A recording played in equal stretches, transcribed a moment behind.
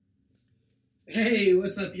Hey,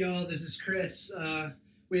 what's up, y'all? This is Chris.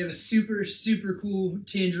 We have a super cool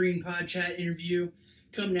Tangerine Pod Chat interview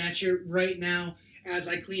coming at you right now as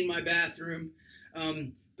I clean my bathroom.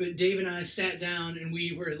 But Dave and I sat down and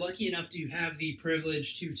we were lucky enough to have the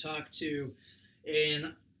privilege to talk to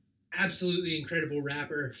an absolutely incredible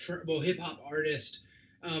rapper, hip hop artist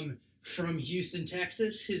from Houston,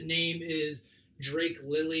 Texas. His name is Drake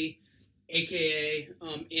Lilly, aka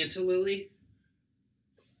AntiLilly.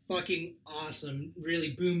 Fucking awesome, really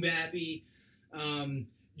boom bappy,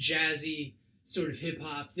 jazzy sort of hip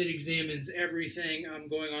hop that examines everything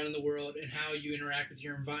going on in the world and how you interact with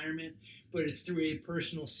your environment, but it's through a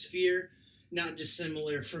personal sphere, not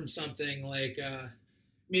dissimilar from something like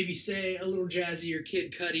maybe say a little jazzier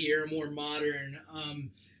Kid Cudi or a more modern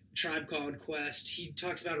Tribe Called Quest. He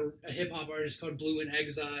talks about a hip hop artist called Blue in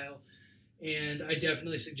Exile, and I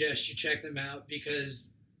definitely suggest you check them out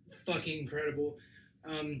because fucking incredible.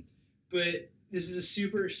 But this is a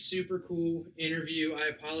super cool interview. I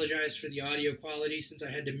apologize for the audio quality since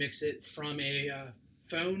I had to mix it from a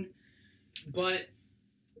phone. But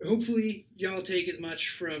hopefully y'all take as much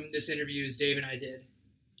from this interview as Dave and I did.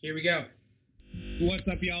 Here we go. What's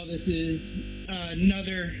up, y'all? This is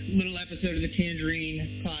another little episode of the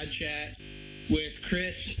Tangerine Pod Chat with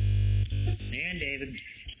Chris and David.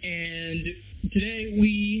 And today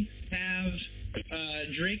we have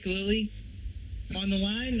Drake Lilly on the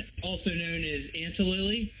line, also known as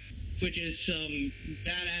AntiLilly, which is some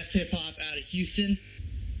badass hip-hop out of Houston.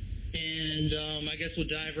 And I guess we'll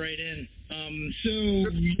dive right in. So,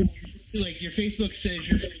 like, your Facebook says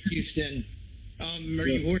you're from Houston. Are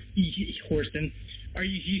you Houston? Are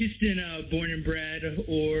you Houston born and bred,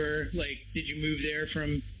 or, like, did you move there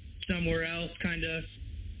from somewhere else? Kind of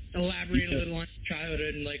elaborate a little on your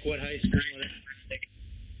childhood and, like, what high school was.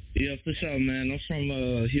 Yeah, for sure, man. I'm from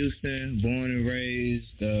Houston, born and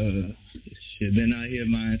raised. Been out here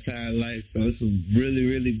my entire life, so it's a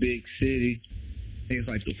really big city. I think it's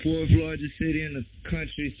like the fourth largest city in the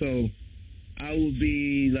country, so I would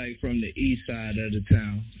be like from the east side of the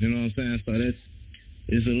town. You know what I'm saying? So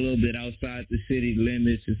it's a little bit outside the city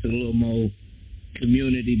limits. It's a little more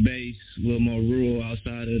community-based, a little more rural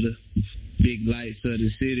outside of the big lights of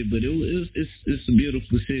the city. But it's a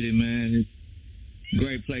beautiful city, man. It's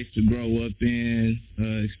great place to grow up in,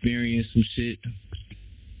 experience some shit.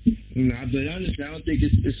 Nah, but honestly, I don't think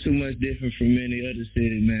it's too much different from any other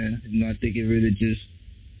city, man. You know, I think it really just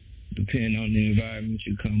depends on the environment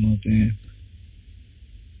you come up in.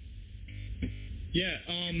 Yeah,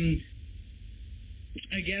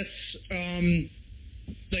 I guess,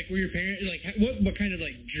 like, were your parents, like, what kind of,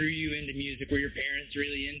 like, drew you into music? Were your parents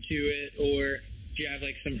really into it, or do you have,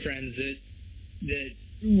 like, some friends that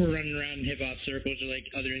were running around in hip-hop circles or, like,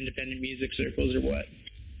 other independent music circles, or what?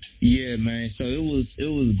 Yeah, man. So it was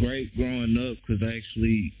great growing up because I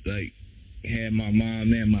actually, like, had my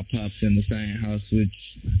mom and my pops in the same house, which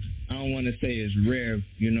I don't want to say is rare,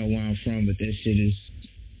 you know, where I'm from, but that shit is,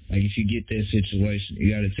 like, if you get that situation,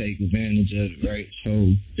 you got to take advantage of it, right?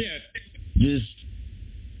 So, yeah,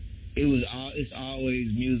 it's always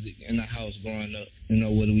music in the house growing up. You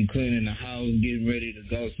know, whether we cleaning the house, getting ready to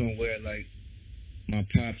go somewhere, like, my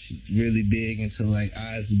pops really big into, like,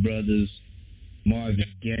 Isley Brothers, Marvin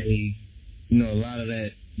Gaye, you know, a lot of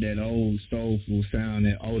that old soulful sound,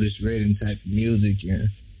 that Otis Redding type of music. And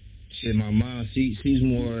shit, my mom, she's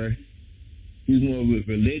more with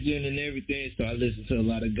religion and everything, so I listened to a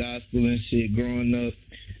lot of gospel and shit growing up.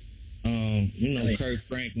 You know, Kirk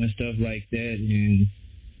Franklin, stuff like that. And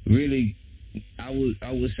really, I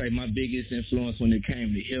would say my biggest influence when it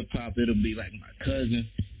came to hip hop, it'll be like my cousin.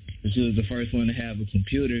 She was the first one to have a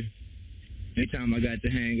computer. Anytime I got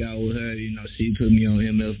to hang out with her, you know, she put me on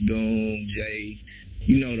MF Doom, Jay,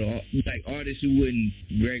 you know, like artists who wouldn't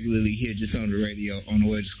regularly hear just on the radio on the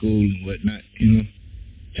way to school and whatnot, you know.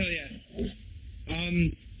 Hell yeah.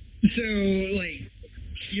 So, like,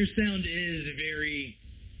 your sound is very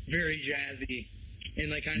jazzy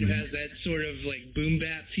and, like, kind of has that sort of, like, boom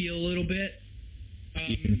bap feel a little bit.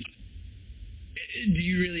 Do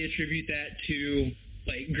you really attribute that to,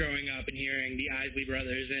 like, growing up and hearing the Isley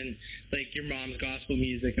Brothers and, like, your mom's gospel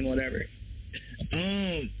music and whatever?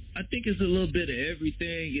 I think it's a little bit of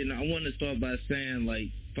everything, and I want to start by saying,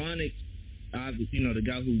 like, Phonics, you know, the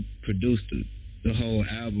guy who produced the whole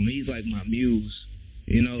album, he's like my muse.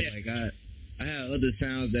 You know, yeah. Like I have other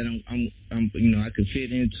sounds that I'm you know, I could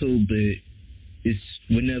fit into, but it's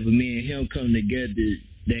whenever me and him come together,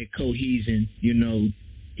 that cohesion, you know,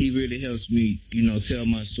 he really helps me, you know, tell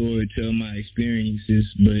my story, tell my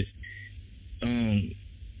experiences. But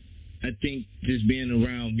I think just being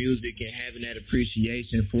around music and having that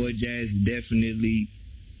appreciation for jazz definitely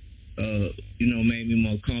made me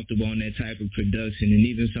more comfortable on that type of production. And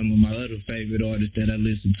even some of my other favorite artists that I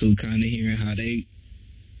listen to, kind of hearing how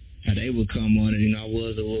they would come on it. I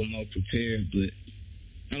was a little more prepared, but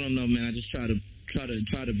I don't know, man. I just try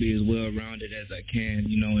to be as well rounded as I can,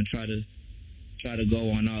 and try to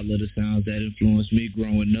go on all of the sounds that influenced me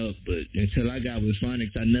growing up. But until I got with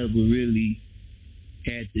Phonics, I never really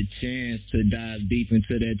had the chance to dive deep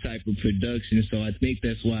into that type of production. So I think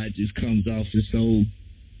that's why it just comes off as so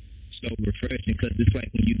refreshing, because it's like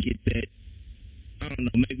when you get that, I don't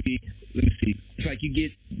know, maybe, let me see, it's like you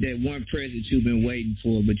get that one present you've been waiting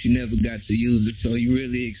for, but you never got to use it, so you're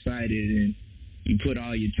really excited and you put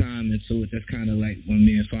all your time into it. That's kind of like when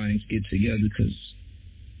me and Phonics get together, because,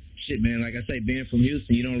 shit, man, like I say, being from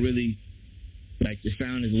Houston, you don't really, like, the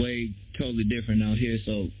sound is way totally different out here,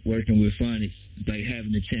 so working with Phonics, like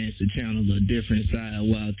having the chance to channel a different side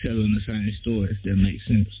while telling the same story, if that makes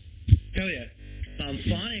sense. Hell yeah.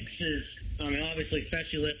 Phonics is, obviously,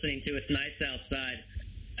 especially listening to It's Nice Outside,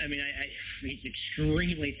 he's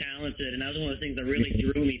extremely talented, and that was one of the things that really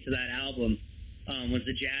drew me to that album, was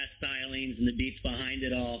the jazz stylings and the beats behind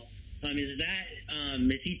it all.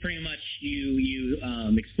 Is he pretty much you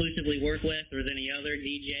exclusively work with, or is there any other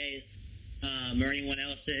DJs or anyone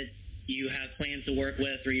else that you have plans to work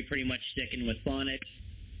with, or are you pretty much sticking with Phonics?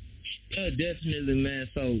 Definitely, man.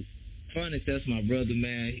 So Phonics, that's my brother,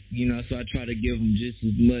 man. So I try to give him just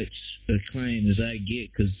as much acclaim as I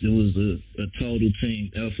get, because it was a total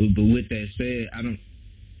team effort. But with that said, I'm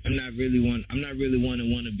not really one to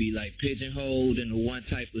want to be like pigeonholed into one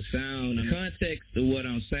type of sound. The context of what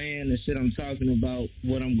I'm saying, the shit I'm talking about,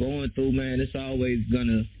 what I'm going through, man, it's always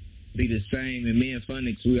gonna be the same. And me and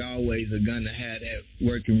Phonics, we always are gonna have that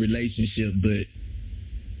working relationship. But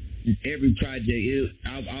every project,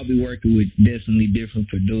 I'll be working with definitely different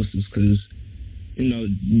producers, because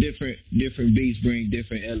different beats bring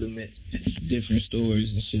different elements, different stories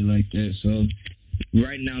and shit like that. So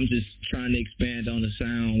right now I'm just trying to expand on the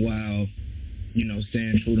sound while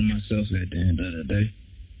staying true to myself at the end of the day.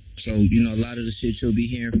 So a lot of the shit you'll be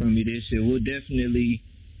hearing from me this year, we'll definitely,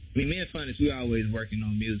 me and Phonics, we always working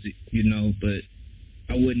on music, but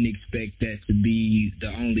I wouldn't expect that to be the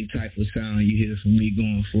only type of sound you hear from me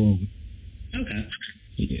going forward. Okay.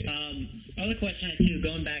 Yeah. Other question I had too,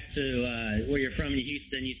 going back to where you're from in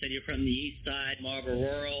Houston, you said you're from the east side, more of a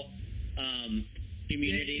rural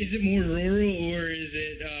community. Is it more rural, or is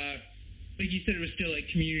it, like you said, it was still like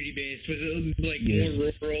community based? Was it like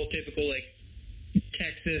more rural, typical like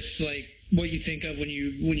Texas, like what you think of when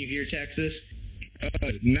you hear Texas?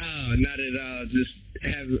 No, not at all. Just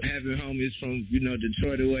having homies from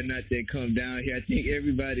Detroit or whatnot that come down here. I think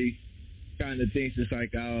everybody kind of thinks it's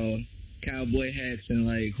like all cowboy hats and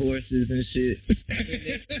like horses and shit.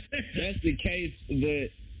 That's the case,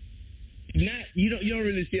 but not. You don't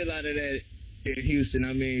really see a lot of that in Houston.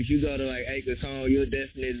 If you go to like Acres Home, you'll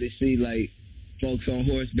definitely see like folks on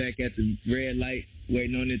horseback at the red light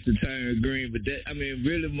waiting on it to turn green. But that,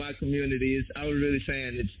 really my community is, I was really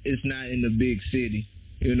saying it's not in the big city.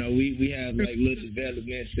 We have like little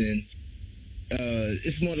developments, and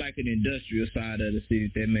it's more like an industrial side of the city,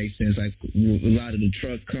 if that makes sense. Like a lot of the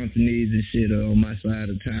truck companies and shit are on my side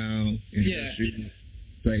of town, industrial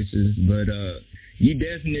places. But you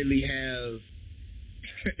definitely have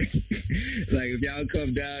like if y'all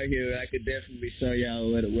come down here, I could definitely show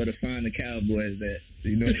y'all where to find the cowboys at.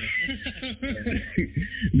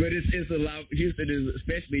 But it's a lot. Houston is,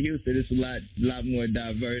 especially Houston, it's a lot more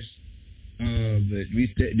diverse. But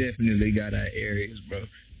we definitely got our areas, bro.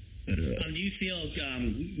 Do you feel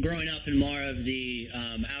growing up in more of the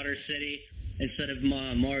outer city instead of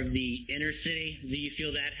more of the inner city, do you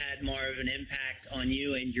feel that had more of an impact on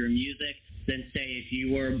you and your music than, say, if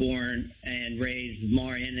you were born and raised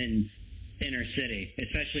more in an inner city,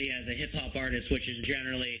 especially as a hip-hop artist, which is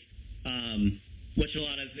generally, which a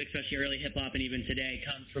lot of, especially early hip-hop and even today,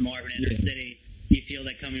 comes from more of an inner city. Do you feel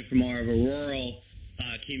that coming from more of a rural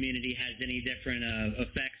community has any different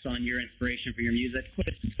effects on your inspiration for your music?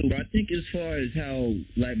 I think as far as how,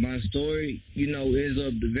 like, my story, ends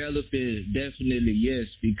up developing, definitely yes,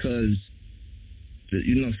 because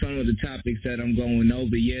some of the topics that I'm going over,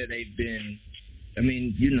 they've been,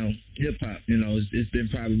 hip-hop, it's been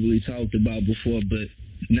probably talked about before, but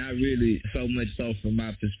not really so much so from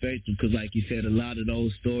my perspective, because like you said, a lot of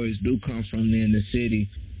those stories do come from the inner city,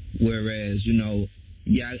 whereas,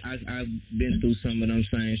 I've been through some of them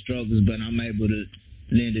same struggles, but I'm able to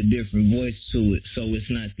lend a different voice to it, so it's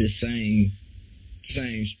not the same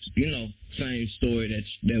story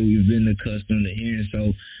that we've been accustomed to hearing.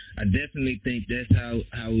 So I definitely think that's how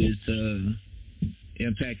it's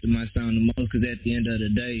impacted my sound the most, because at the end of the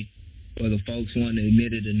day, whether folks want to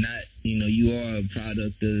admit it or not, you know, you are a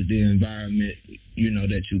product of the environment, you know,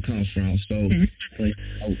 that you come from. So,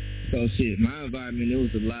 so shit, my environment, it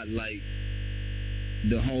was a lot like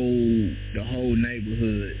the whole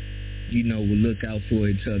neighborhood, you know, would look out for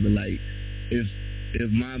each other. Like, if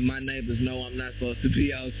my neighbors know I'm not supposed to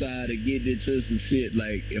be outside or getting into some shit,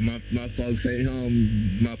 like, if my folks ain't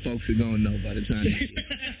home, my folks are gonna know by the time they get.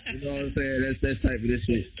 You know what I'm saying? That's type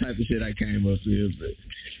of shit I came up with. But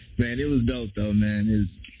man, it was dope though, man.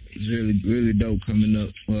 It's really, really dope coming up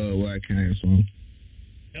where I came from.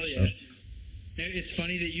 Hell yeah. It's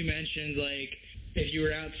funny that you mentioned, like, if you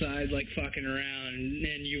were outside, like, fucking around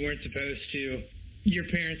and you weren't supposed to, your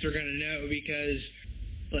parents are gonna know, because,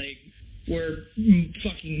 like, we're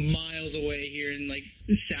fucking miles away here in, like,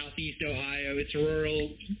 southeast Ohio. It's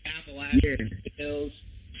rural Appalachian hills.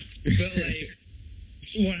 But, like,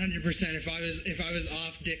 100%, if I was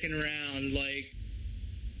off dicking around, like,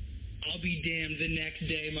 I'll be damned the next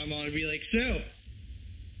day my mom would be like, so,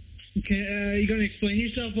 you gonna explain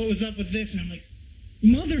yourself? What was up with this? And I'm like,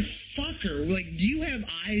 motherfucker, like, do you have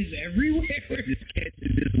eyes everywhere?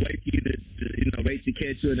 Just wait you to, you know, wait to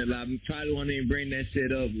catch you, and I probably won't even bring that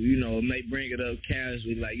shit up, you know, may bring it up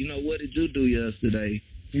casually, like, you know, what did you do yesterday?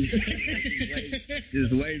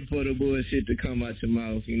 Just waiting for the bullshit to come out your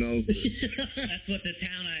mouth, you know. That's what the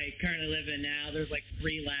town I currently live in now, there's like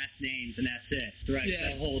 3 last names, and that's it, right?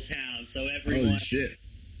 The whole town, so everyone. Holy shit.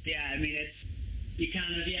 Yeah, I mean, it's, you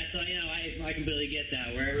kind of, so, you know, I completely get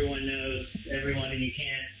that, where everyone knows everyone, and you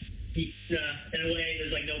can't, in a way,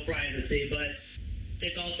 there's, like, no privacy, but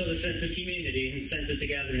it's also the sense of community and sense of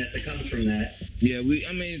togetherness that comes from that. Yeah,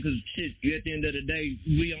 because, shit, at the end of the day,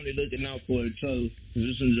 we only looking out for each other.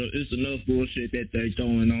 It's enough bullshit that they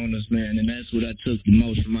throwing on us, man, and that's what I took the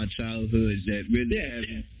most from my childhood, is that really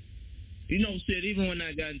having, you know, shit, even when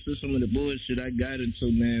I got into some of the bullshit I got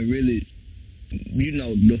into, man, really, you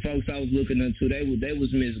know, the folks I was looking up to, they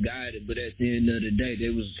was misguided, but at the end of the day, they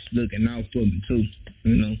was looking out for me too,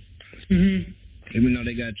 you know. Mm-hmm. Even though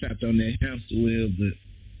they got trapped on that hamster wheel, but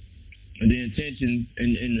the intention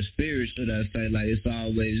and the spirit, should I say, like, it's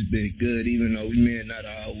always been good, even though we may not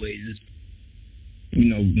always, you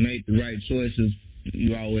know, make the right choices.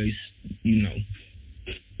 You always, you know,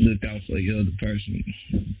 look out for your other person.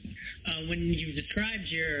 When you described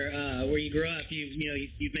your where you grew up,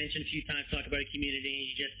 you mentioned a few times, talk about a community, and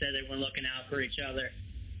you just said that we're looking out for each other.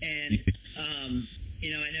 And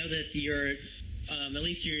you know, I know that you're at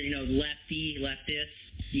least you're, you know, leftist,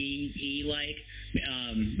 like.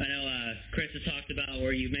 I know Chris has talked about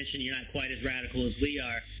where you mentioned you're not quite as radical as we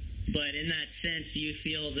are, but in that sense, do you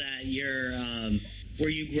feel that you're where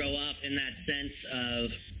you grow up in that sense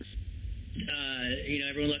of you know,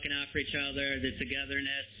 everyone looking out for each other, the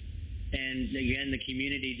togetherness, and again the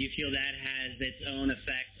community? Do you feel that has its own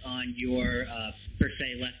effect on your per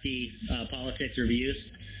se lefty politics or views?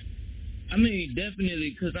 I mean,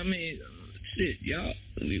 definitely, because I mean, shit, y'all,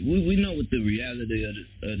 we know what the reality of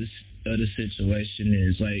the situation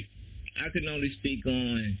is. Like, I can only speak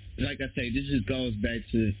on, like I say, this just goes back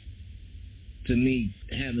to me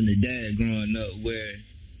having a dad growing up, where,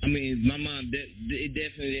 I mean, my mom, it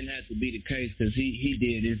definitely didn't have to be the case, because he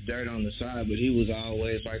did his dirt on the side, but he was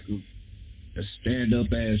always like a stand-up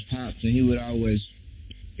ass pops, and he would always,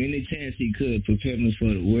 any chance he could, prepare me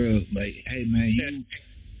for the world. Like, hey man,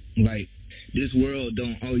 you, like, this world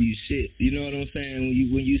don't owe you shit. You know what I'm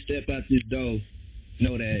saying? When you step out this door,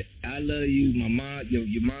 know that I love you, my mom,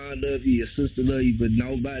 your mom love you, your sister love you, but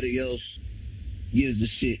nobody else gives a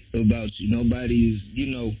shit about you. Nobody is, you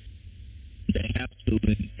know, they have to.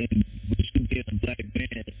 And with you being a black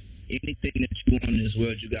man, anything that you want in this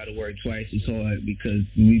world, you got to work twice as hard, because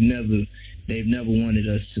they've never wanted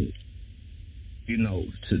us to, you know,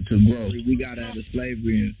 to grow. We got out of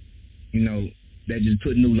slavery, and, you know, they just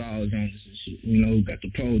put new laws on us and shit. You know, got the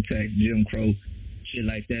poll tax, Jim Crow, shit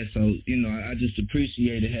like that. So, you know, I just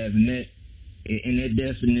appreciated having that, and it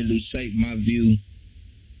definitely shaped my view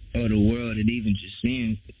of the world, and even just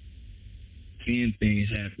seeing things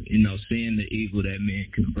happen. You know, seeing the evil that man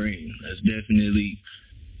can bring. That's definitely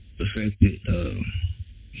affected,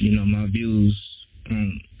 you know, my views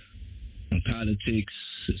on politics,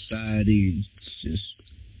 society. It's just,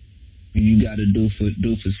 you got to do for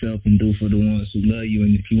self and do for the ones who love you.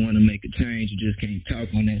 And if you want to make a change, you just can't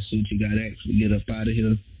talk on that shit. You got to actually get up out of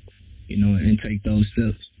here, you know, and take those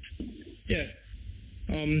steps. Yeah.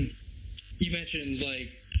 You mentioned, like,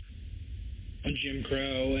 on Jim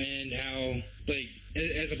Crow and how, like,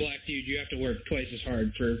 as a black dude, you have to work twice as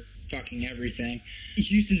hard for fucking everything.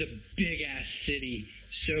 Houston's a big ass city,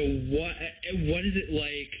 so what is it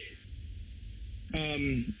like?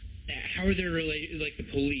 how are their like the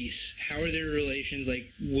police? How are their relations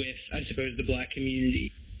like with, I suppose, the black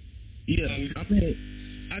community? Yeah, I mean,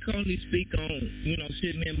 I can only speak on, you know,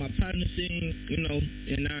 shit me and my partner seeing, you know,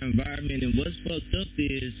 in our environment. And what's fucked up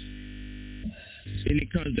is, and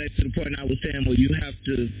it comes back to the point I was saying, where you have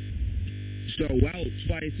to start out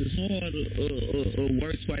twice as hard or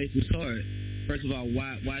work twice as hard. First of all,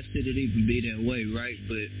 why should it even be that way, right?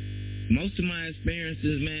 But most of my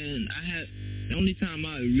experiences, man, the only time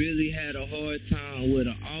I really had a hard time with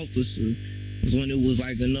an officer was when it was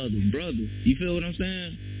like another brother. You feel what I'm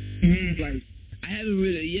saying? Mm-hmm. Like, I haven't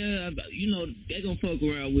really, you know, they gonna fuck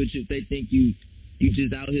around with you if they think you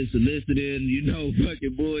just out here soliciting, you know,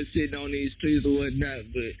 fucking bullshitting on these streets or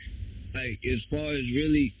whatnot. But, like, as far as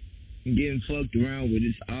really getting fucked around with,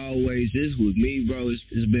 it's always, this with me, bro,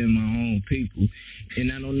 it's been my own people.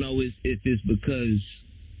 And I don't know if it's because,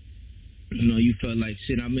 you know, you felt like,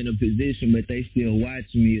 shit, I'm in a position, but they still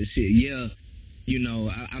watching me or shit. Yeah, you know,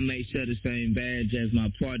 I may share the same badge as my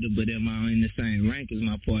partner, but am I in the same rank as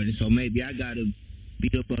my partner? So maybe I gotta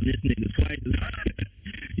beat up on this nigga twice as hard.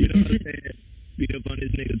 You know what I'm saying? Beat up on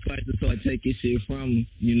this nigga twice as hard, take his shit from him,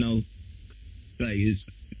 you know. Like,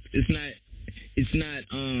 it's not,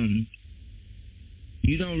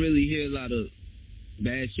 you don't really hear a lot of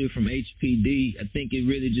bad shit from HPD. I think it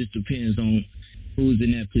really just depends on who's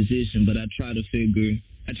in that position, but I try to think,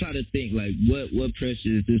 like, what pressure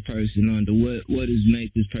is this person under? What has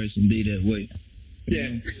made this person be that way?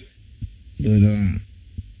 Yeah. But,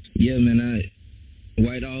 yeah, man,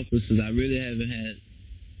 white officers, I really haven't had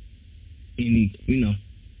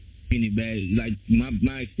any bad, like,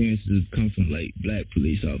 my experiences come from, like, black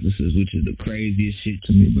police officers, which is the craziest shit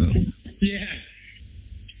to me, bro. Yeah.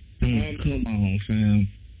 Come on, fam.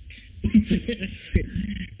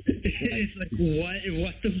 It's like,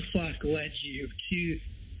 what the fuck led you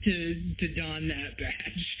to don that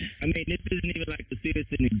badge? I mean, this isn't even like a serious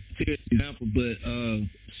example, but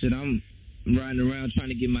shit, I'm riding around trying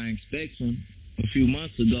to get my inspection a few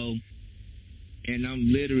months ago, and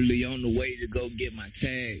I'm literally on the way to go get my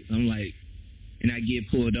tags. I'm like, and I get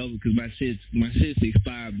pulled over because my shit's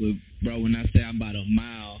expired. But bro, when I say I'm about a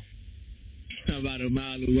mile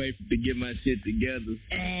away to get my shit together.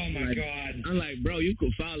 Oh my God! I'm like, bro, you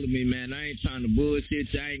can follow me, man. I ain't trying to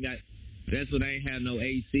bullshit you. That's what I ain't have no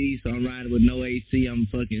AC, so I'm riding with no AC. I'm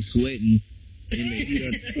fucking sweating in the heat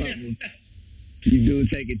of the summer. You do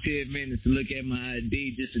take 10 minutes to look at my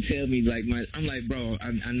ID just to tell me, like, I'm like, bro,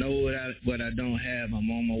 I know what I don't have. I'm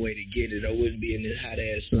on my way to get it. I wouldn't be in this hot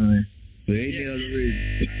ass sun. But ain't no other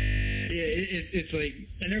reason. Yeah, it's like,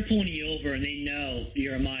 and they're pulling you over, and they know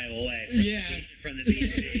you're a mile away. Yeah. From the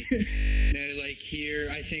DMV. No, like here,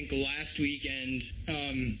 I think last weekend,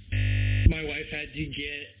 my wife had to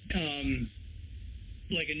get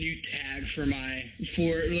like a new tag for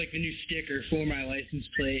like the new sticker for my license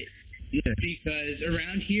plate. Yeah. Because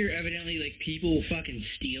around here, evidently, like, people will fucking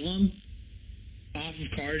steal them off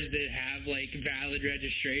of cars that have, like, valid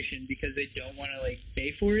registration because they don't want to, like,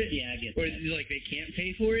 pay for it. Yeah, I get or, that. like, they can't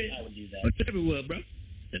pay for it. I would do that. It's everywhere, bro.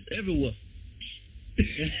 It's everywhere.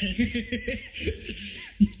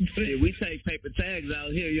 But, Yeah, we take paper tags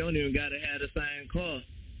out here. You don't even gotta have the same car.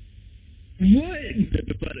 what?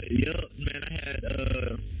 Yup, man. I had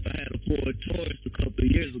a Ford Taurus a couple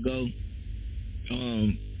of years ago.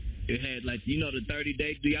 It had, like, you know, the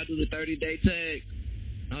 30-day. Do y'all do the 30-day tag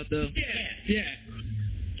out there? Yeah.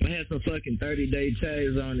 I had some fucking 30-day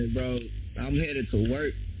tags on it, bro. I'm headed to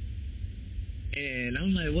work, and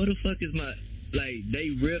I'm like, what the fuck is my, like,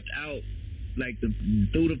 they ripped out, like,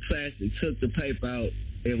 through the plastic, took the paper out,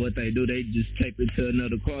 and what they do, they just tape it to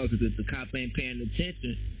another car, because if the cop ain't paying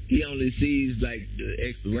attention, he only sees, like, the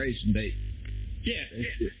expiration date. Yeah.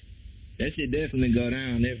 That shit definitely go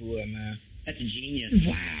down everywhere, man. That's a genius.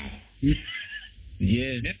 Wow.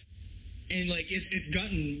 Yeah. And, like, it's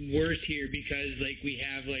gotten worse here because, like, we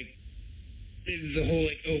have, like, the whole,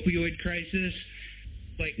 like, opioid crisis,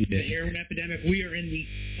 like, the heroin epidemic. We are in the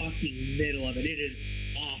fucking middle of it. It is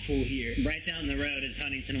awful here. Right down the road is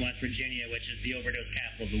Huntington, West Virginia, which is the overdose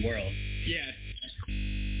capital of the world. Yeah.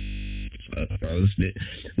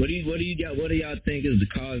 What do y'all think is the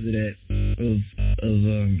cause of that?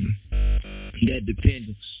 That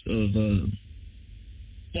dependence of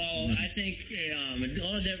Well, I think a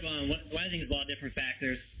lot of different. What I think is a lot of different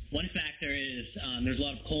factors. One factor is there's a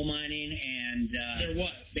lot of coal mining and There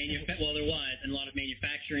was. There was, and a lot of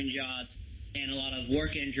manufacturing jobs and a lot of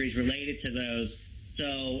work injuries related to those.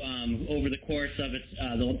 So over the course of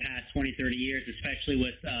the past 20, 30 years, especially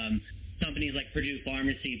with companies like Purdue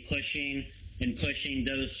Pharmacy pushing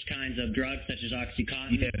those kinds of drugs such as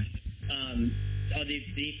OxyContin,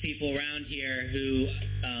 these people around here who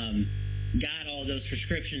got all those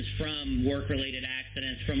prescriptions from work-related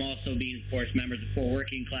accidents, from also being, of course, members of poor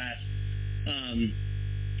working class,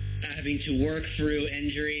 having to work through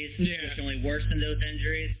injuries, which only worsen those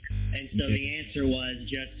injuries. And so the answer was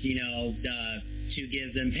just, to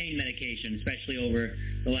give them pain medication, especially over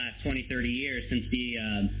the last 20, 30 years since the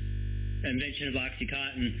invention of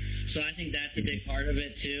OxyContin. So I think that's a big part of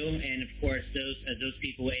it too. And of course, as those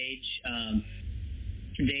people age,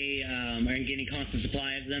 they are getting constant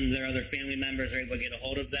supply of them. Their other family members are able to get a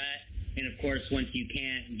hold of that. And of course, once you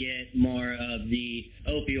can't get more of the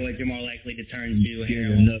opioids, you're more likely to turn to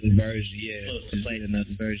heroin. Another version,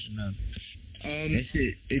 another version of it. That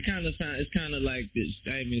shit, it kind of sounds. It's kind of like this.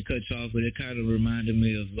 I didn't mean to cut you off, but it kind of reminded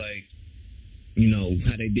me of like,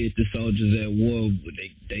 how they did the soldiers at war.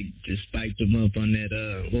 They just spiked them up on that.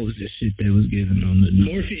 What was that shit they was giving on the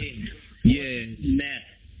morphine? Yeah, meth.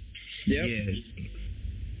 Yep. Yeah.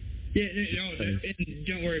 Yeah. No,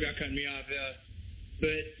 don't worry about cutting me off.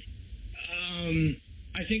 But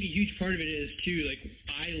I think a huge part of it is too. Like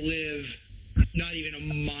I live not even a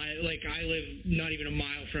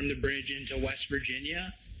mile from the bridge into West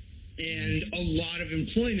Virginia, and a lot of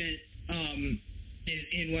employment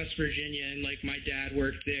in West Virginia. And like my dad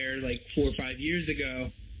worked there like 4 or 5 years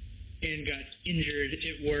ago and got injured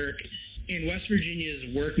at work. And West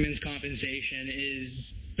Virginia's workman's compensation is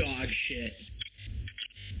dog shit.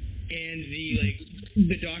 And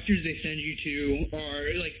the doctors they send you to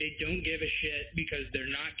are like, they don't give a shit because they're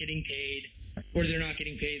not getting paid, or they're not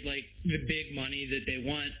getting paid like the big money that they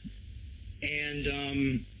want. And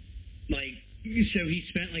so he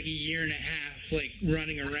spent like a year and a half like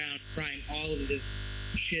running around trying all of this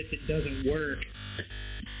shit that doesn't work.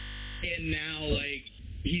 And now like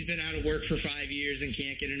he's been out of work for 5 years and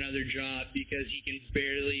can't get another job because he can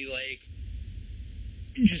barely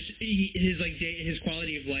his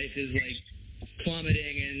quality of life is like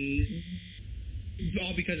plummeting, and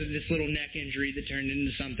all because of this little neck injury that turned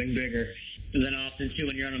into something bigger. And then often too,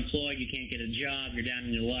 when you're unemployed, you can't get a job, you're down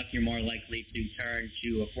in your luck, you're more likely to turn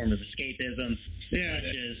to a form of escapism. Yeah,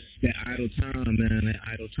 that idle time, man. That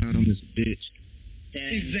idle time is a bitch.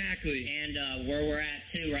 Exactly. And where we're at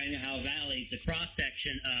too right now, Valley, the cross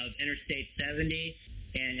section of Interstate 70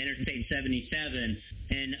 and Interstate 77,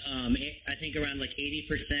 and I think around like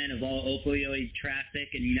 80% of all opioid traffic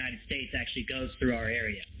in the United States actually goes through our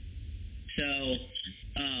area. So,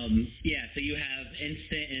 so you have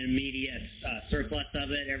instant and immediate surplus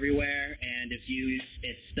of it everywhere, and if you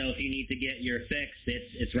need to get your fix,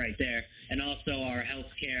 it's right there. And also our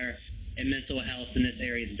healthcare and mental health in this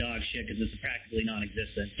area is dog shit because it's practically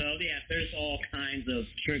non-existent. So yeah, there's all kinds of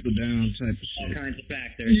trickle down type of shit. All kinds of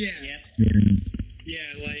factors.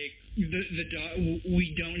 Yeah, like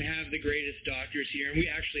we don't have the greatest doctors here, and we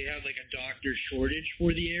actually have like a doctor shortage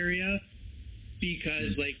for the area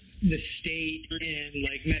because like the state and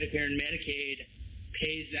like Medicare and Medicaid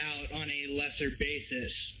pays out on a lesser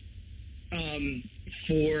basis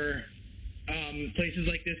for places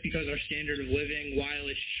like this because our standard of living, while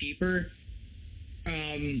it's cheaper,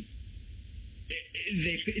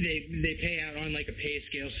 they pay out on like a pay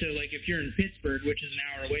scale. So like if you're in Pittsburgh, which is an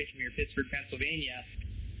hour away from here, Pittsburgh, Pennsylvania,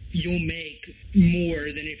 you'll make more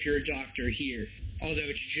than if you're a doctor here, although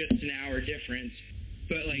it's just an hour difference.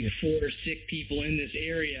 But like 4 or 6 people in this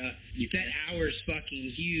area, that hour's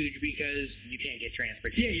fucking huge because you can't get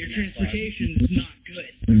transportation. Yeah, your transportation's not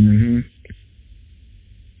good. Mm-hmm.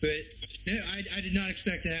 But no, I did not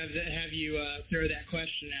expect to have you throw that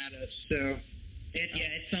question at us. So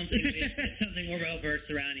it's something we're well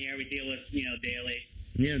versed around here. We deal with daily.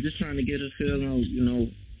 Yeah, just trying to get a feel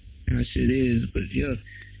on how shit is. But yeah,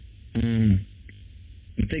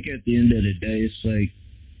 I think at the end of the day, it's like,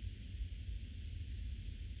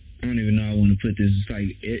 I don't even know how I want to put this. It's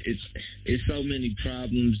like it's so many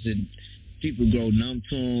problems that people grow numb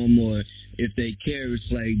to them, or if they care,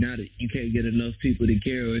 it's like now that you can't get enough people to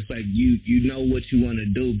care. It's like you know what you want to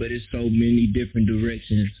do, but it's so many different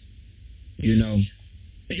directions. Yeah,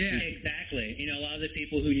 exactly. A lot of the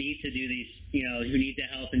people who need to do these, who need to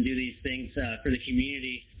help and do these things for the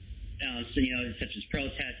community, such as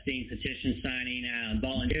protesting, petition signing,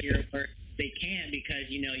 volunteer work. They can't because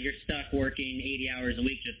you're stuck working 80 hours a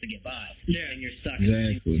week just to get by. Yeah, and you're stuck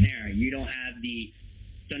exactly. there. You don't have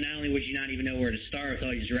so not only would you not even know where to start with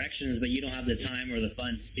all these directions, but you don't have the time or the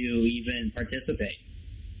funds to even participate.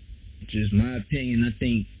 Just my opinion. I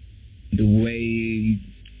think the way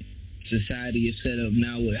society is set up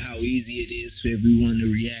now, with how easy it is for everyone to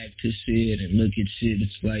react to shit and look at shit,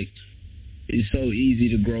 it's like it's so easy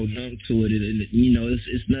to grow numb to it.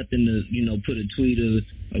 It's nothing to put a tweet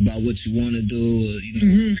about what you want to do. Or,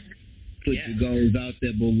 put your goals out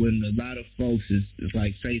there, but when a lot of folks is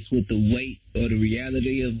like faced with the weight or the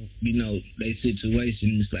reality of, their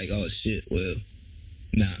situation, it's like, oh shit, well,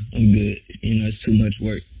 nah, I'm good. It's too much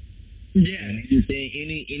work. Yeah. And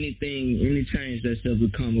any change that's ever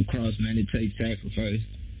come across, man, it takes sacrifice.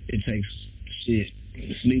 It takes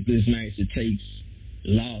sleepless nights. It takes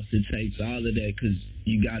loss. It takes all of that, because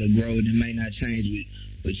you gotta grow, and it may not change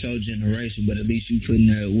with your generation, but at least you putting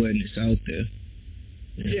that awareness out there.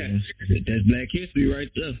 Yeah. That's Black History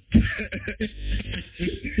right there.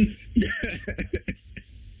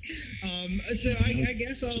 So I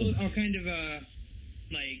guess I'll kind of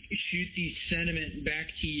shoot the sentiment back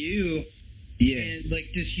to you. Yeah. And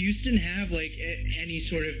does Houston have any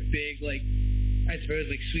sort of big I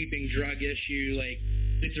suppose sweeping drug issue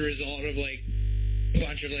it's a result of a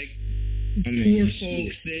bunch of poor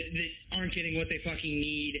folks that aren't getting what they fucking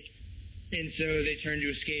need, and so they turn to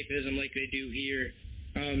escapism like they do here?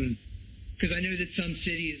 Because I know that some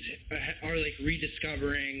cities are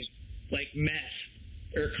rediscovering meth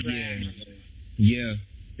or crack. Yeah.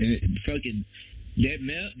 And fucking that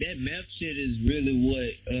meth shit is really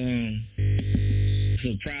what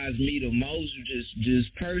surprised me the most.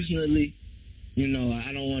 Just personally,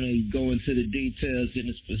 I don't want to go into the details and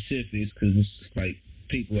the specifics, because it's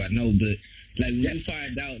people I know, but when you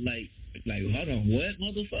find out hold on, what,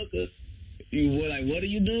 motherfucker? What are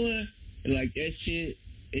you doing? That shit.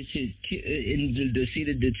 It should, to see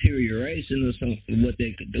the deterioration of what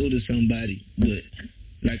they could do to somebody. But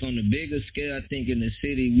on the bigger scale, I think in the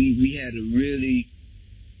city we had a really,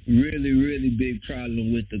 really, really big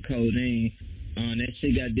problem with the codeine. That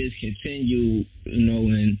shit got discontinued,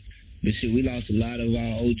 and the shit, we lost a lot of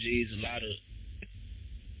our OGs, a lot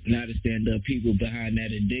of stand-up people behind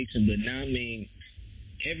that addiction. But now, I mean,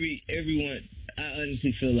 everyone, I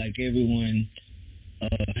honestly feel like everyone has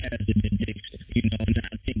an addiction, and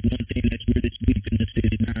I think one thing that's really sweeping the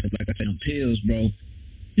city now is, like I said, pills, bro.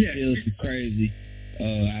 Yeah. Pills is crazy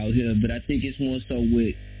out here, but I think it's more so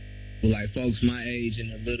with folks my age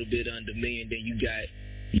and a little bit under me, and then you got,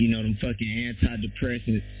 them fucking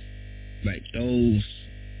antidepressants, those.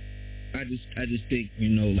 I just think,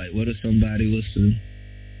 what if somebody was to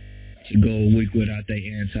go a week without their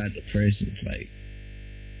antidepressants,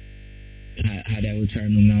 how that would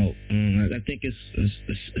turn them out. I think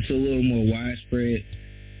it's a little more widespread,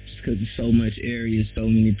 just because there's so much area, so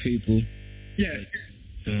many people. Yeah.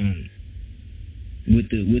 With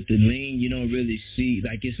the lean, you don't really see,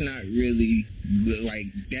 it's not really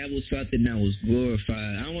that was something that was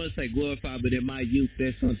glorified. I don't want to say glorified, but in my youth,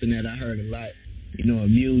 that's something that I heard a lot. In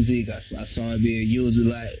music, I saw it being used a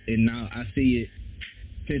lot, and now I see it.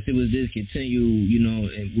 Since it was discontinued,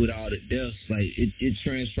 and with all the deaths, it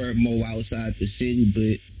transferred more outside the city,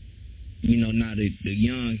 but, now the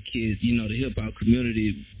young kids, the hip-hop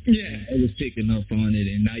community, it was picking up on it,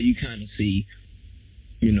 and now you kind of see,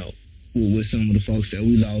 with some of the folks that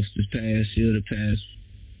we lost the past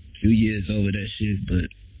few years over that shit.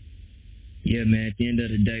 But, yeah, man, at the end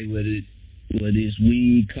of the day, whether it's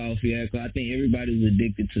weed, coffee, alcohol, I think everybody's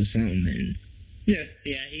addicted to something, man. Yeah.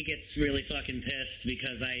 Yeah, he gets really fucking pissed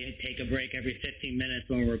because I take a break every 15 minutes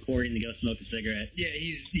when we're recording to go smoke a cigarette. Yeah,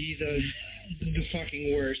 he's the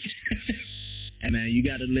fucking worst. Hey, man, you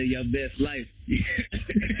gotta live your best life.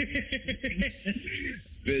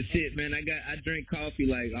 But shit, man, I drink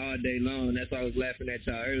coffee all day long. That's why I was laughing at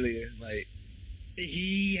y'all earlier.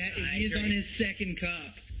 He is on his second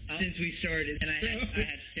cup since we started, and I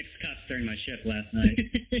had 6 cups during my shift last night.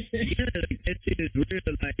 Yeah, that shit is real.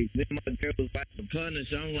 Then my girl was about to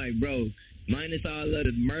punish. I'm like, bro, minus all of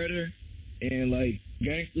the murder and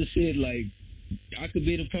gangster shit, I could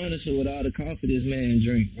be the Punisher with all the coffee this man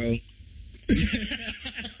drink, bro.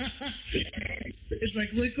 It's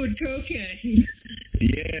like liquid cocaine.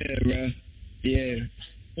 Yeah, bro. Yeah.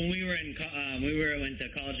 When we went to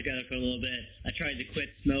college together for a little bit, I tried to quit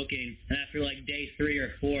smoking, and after day 3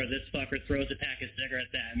 or 4, this fucker throws a pack of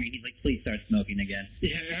cigarettes at me. He's like, "Please start smoking again."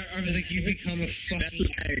 Yeah, I was like, "You become a fucking."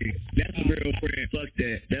 That's a real friend. Fuck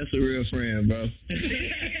that. That's a real friend, bro.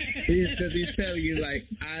 Because he's telling you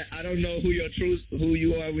I don't know who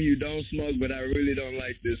you are when you don't smoke, but I really don't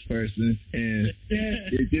like this person, and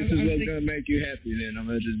if this is what's gonna make you happy, then I'm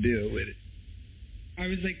gonna just deal with it. I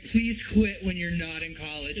was like, please quit when you're not in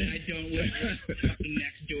college and I don't live fucking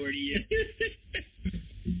next door to you.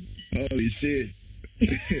 Holy shit.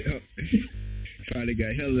 Probably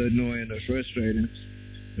got hella annoying or frustrating.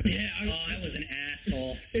 Yeah, I was an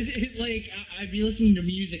asshole. It's I'd be listening to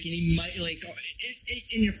music and he might,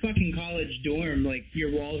 in your fucking college dorm,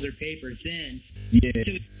 your walls are paper thin. Yeah.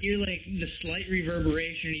 So you're the slight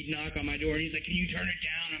reverberation, he'd knock on my door and he's like, "Can you turn it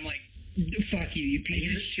down?" I'm like, Fuck you, you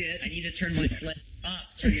piece of shit. I need to turn my flesh up,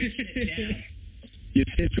 turn your shit down. Your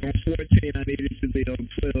shit's on 14, I need it to be on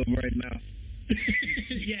 12 right now.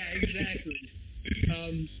 Yeah, exactly.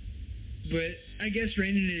 But I guess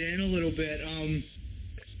reining it in a little bit,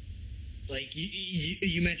 like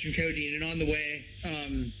you mentioned codeine, and on the way,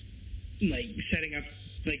 like setting up,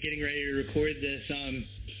 like getting ready to record this,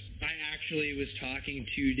 I actually was talking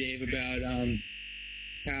to Dave about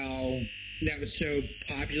how that was so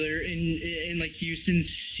popular in like Houston's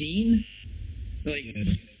scene, like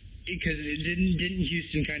because it didn't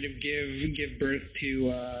Houston kind of give birth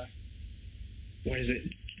to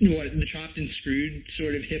the chopped and screwed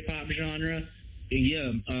sort of hip hop genre?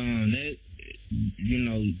 Yeah, that, you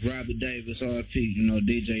know, Robert Davis, RP, you know,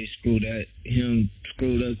 DJ Screwed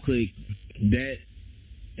Up Quick, that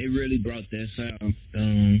it really brought that sound,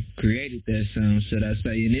 created that sound, should I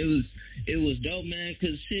say. And it was dope, man,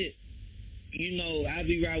 because shit, you know, I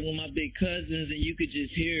be riding with my big cousins, and you could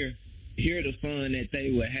just hear the fun that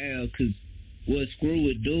they would have, because what Screw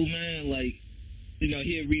would do, man, like, you know,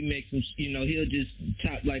 he'll remix them, you know, he'll just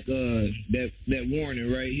top like that Warner,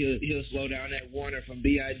 right? He'll slow down that Warner from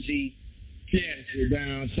B.I.G. Yeah,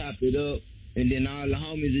 down, chop it up, and then all the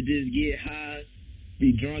homies would just get high,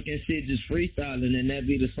 be drunk and shit, just freestyling, and that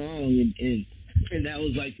be the song, and that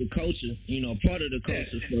was like the culture, you know, part of the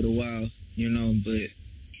culture for a while, you know. But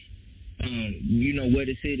you know where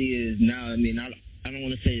the city is now. I mean, I don't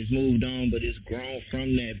want to say it's moved on, but it's grown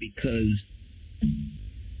from that, because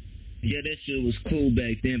yeah, that shit was cool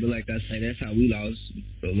back then. But like I say, that's how we lost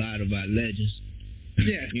a lot of our legends.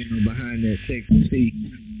 Yeah, you know, behind that TPC.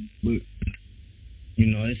 But you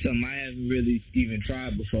know, it's something I haven't really even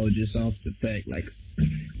tried before, just off the fact, like,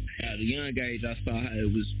 at a young age, I saw how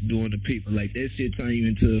it was doing to people. Like, that shit turned you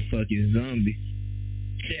into a fucking zombie.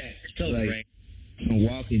 Yeah, it's so like, great. A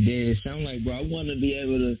Walking Dead. So I'm like, bro, I want to be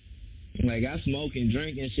able to, like, I smoke and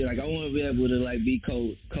drink and shit. Like, I want to be able to, like, be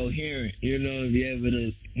coherent, you know, and be able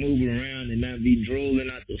to move around and not be drooling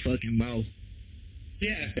out the fucking mouth.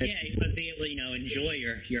 Yeah, you want to be able to, you know, enjoy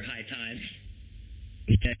your high times.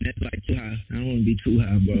 Yeah, that's like too high. I don't want to be too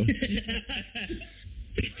high, bro.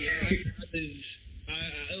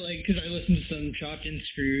 I like, because I listen to some Chopped and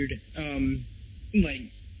Screwed, like,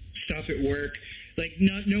 stuff at work. Like,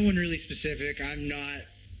 no one really specific. I'm not,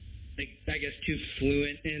 like, I guess too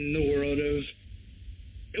fluent in the world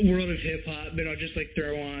of hip hop, but I'll just like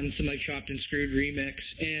throw on some like Chopped and Screwed remix.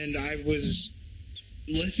 And I was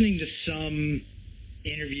listening to some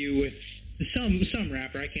interview with some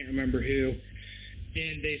rapper, I can't remember who,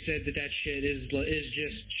 and they said that shit is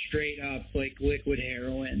just straight up like liquid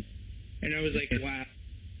heroin. And I was like, wow.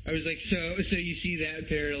 I was like, so you see that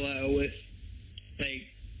parallel with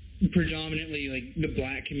like predominantly like the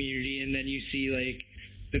black community, and then you see like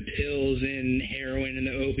the pills and heroin and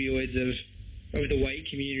the opioids of the white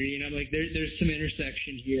community, and I'm like, there's some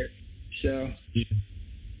intersection here. So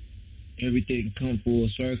everything come full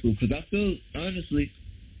circle, because I feel, honestly,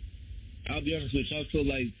 I'll be honest with you, I feel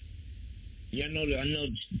like, yeah, I know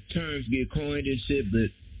terms get coined and shit,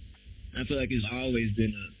 but I feel like it's always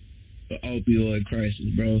been an opioid crisis,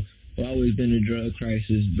 bro. It's always been a drug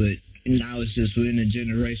crisis, but now it's just we're in a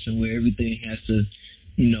generation where everything has to,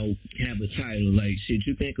 you know, have a title. Like, shit,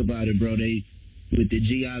 you think about it, bro, they, with the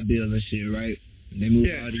GI Bill and shit, right? They move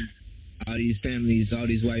all these families, all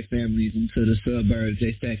these white families into the suburbs.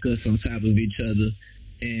 They stack us on top of each other.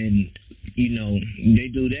 And, you know, they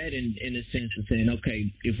do that in a sense of saying,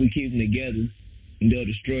 okay, if we keep them together, they'll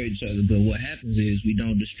destroy each other. But what happens is we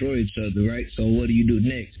don't destroy each other, right? So what do you do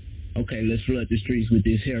next? Okay, let's flood the streets with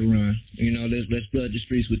this heroin. You know, let's flood the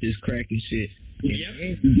streets with this crack and shit.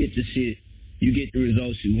 Yep. You get the shit, you get the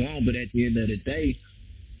results you want, but at the end of the day,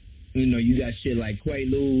 you know, you got shit like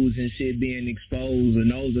Quaaludes and shit being exposed,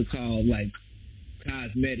 and those are called like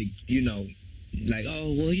cosmetic, you know, like,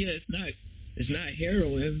 oh well, yeah, it's not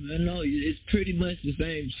heroin. No, it's pretty much the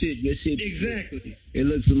same shit. Your shit, exactly. It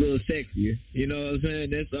looks a little sexier. You know what I'm saying?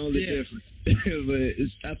 That's the only difference.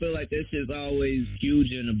 But I feel like that shit's always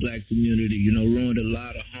huge in the black community. You know, ruined a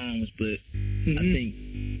lot of homes. But I think,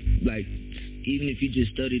 like, even if you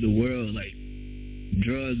just study the world, like,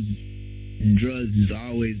 drugs has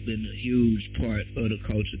always been a huge part of the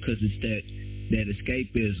culture, because it's that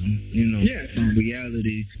escapism, you know, from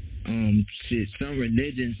reality. Shit,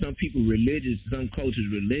 some people religious, some cultures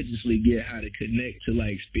religiously get how to connect to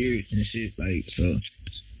like spirits and shit, like, so.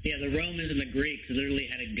 Yeah, the Romans and the Greeks literally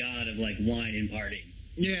had a god of like wine and partying.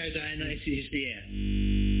 Yeah, Dionysus. Yeah.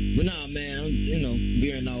 But nah, man, I'm, you know,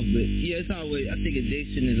 veering off, but yeah, it's always, I think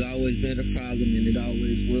addiction has always been a problem, and it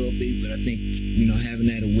always will be, but I think, you know, having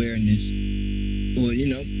that awareness Or,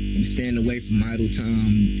 staying away from idle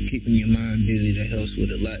time, keeping your mind busy, that helps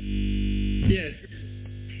with a lot. Yeah.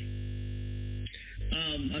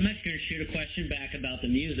 I'm actually going to shoot a question back about the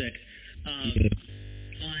music.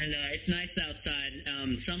 It's Nice Outside,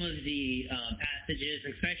 some of the passages,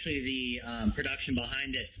 especially the production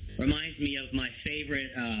behind it, reminds me of my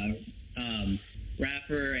favorite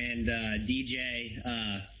rapper and DJ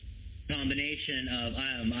combination of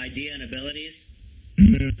Idea and Abilities.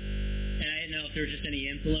 And I didn't know if there was just any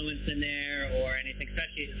influence in there or anything,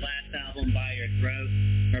 especially his last album, By Your Throat,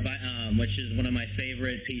 which is one of my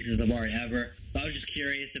favorite pieces of art ever. But I was just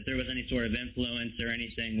curious if there was any sort of influence or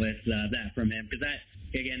anything with that from him, because that,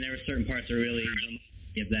 again, there were certain parts that really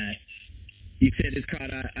give that. You said it's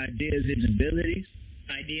called Ideas and Abilities?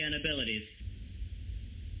 Idea and Abilities.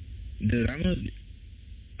 Dude, I'm gonna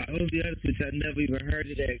be honest with you, I never even heard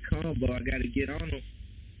of that combo. I gotta get on them.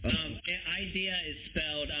 Idea is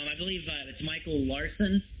spelled, I believe it's Michael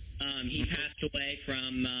Larson. He passed away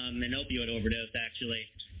from an opioid overdose, actually.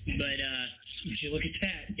 But you should look at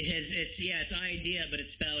that. It's Idea, but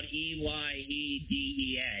it's spelled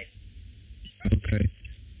EYEDEA. Okay.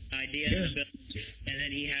 Idea, and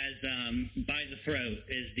then he has By the Throat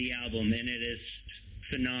is the album, and it is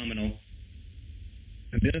phenomenal.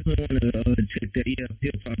 I definitely want to check that. Yeah,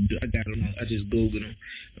 hip hop. I got them. I just googled them.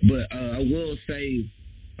 But I will say,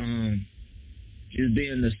 just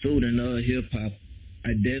being a student of hip hop,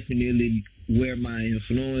 I definitely wear my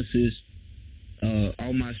influences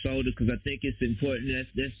on my shoulder because I think it's important.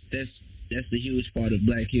 That's a huge part of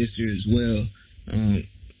Black history as well.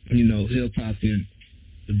 Hip hop, and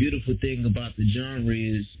the beautiful thing about the genre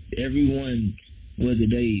is everyone, whether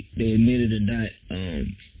they admit it or not,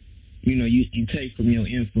 you take from your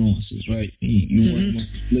influences, right? You want them on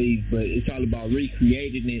the sleeve, but it's all about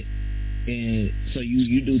recreating it. And so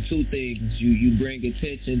you do two things. You bring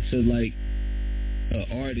attention to like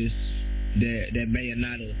artists that may or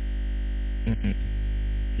not have,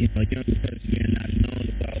 a younger person may not have known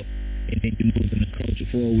about, and then you moving the culture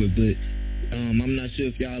forward. But I'm not sure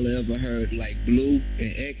if y'all ever heard like Blue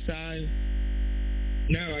and Exile.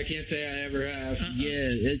 No, I can't say I ever have.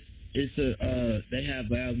 Yeah, they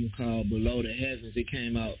have an album called Below the Heavens. It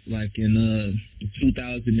came out like in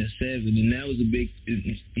 2007, and that was a big,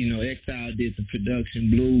 Exile did the production.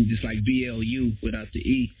 Blue, just like BLU without the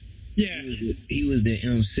E. Yeah, he was the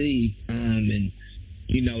MC, and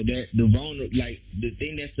that the vulnerable, like the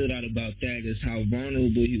thing that stood out about that is how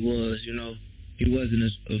vulnerable he was. He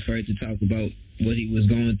wasn't afraid to talk about what he was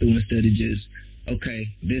going through instead of just, okay,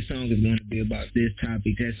 this song is going to be about this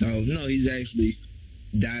topic. That's all. No, he's actually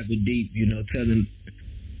diving deep, telling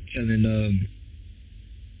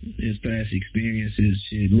his past experiences.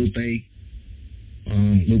 Shit, Lupe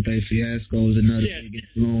Fiasco is another big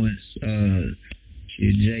influence.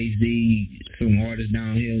 Jay-Z, some artists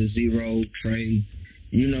down here, Zero, Trey.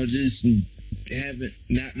 Just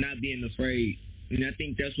not being afraid. And I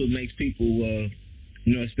think that's what makes people,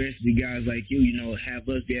 especially guys like you, have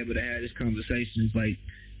us be able to have this conversation. It's like,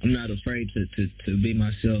 I'm not afraid to be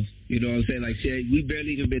myself. You know what I'm saying? Like, shit, we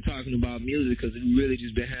barely even been talking about music because we really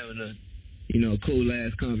just been having a cool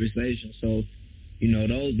ass conversation. So,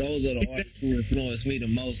 those are the artists who influence me the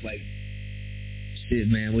most. Like, shit,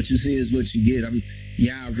 man, what you see is what you get.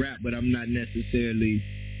 I rap, but I'm not necessarily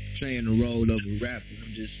playing the role of a rapper.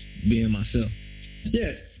 I'm just being myself.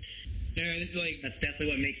 Yeah. Yeah, it's like that's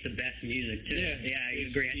definitely what makes the best music too. Yeah,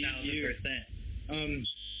 I agree 1,000%.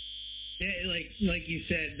 Like you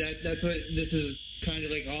said, that's what this is kind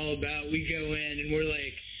of like all about. We go in and we're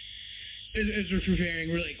like, as we're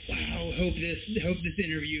preparing, we're like, wow, hope this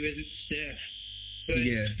interview isn't stiff. But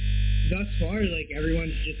thus far, like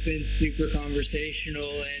everyone's just been super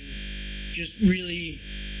conversational and just really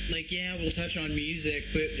like, we'll touch on music,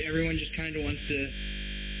 but everyone just kind of wants to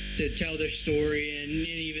tell their story and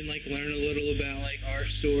even like learn a little about like our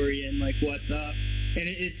story and like what's up. And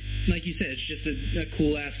it's like you said, it's just a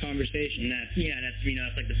cool ass conversation. That's like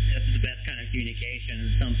that's the best kind of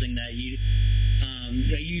communication. It's something that you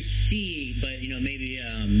see, but maybe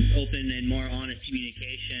open and more honest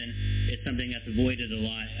communication is something that's avoided a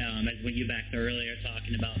lot. As when you back to earlier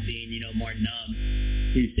talking about being more numb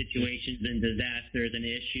to situations and disasters and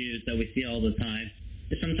issues that we see all the time.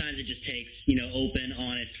 Sometimes it just takes open,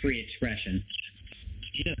 honest, free expression.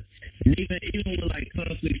 Yeah, and even with like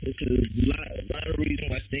conflicts, because a lot of reason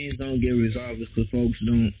why things don't get resolved is because folks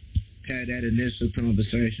don't have that initial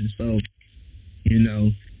conversation. So,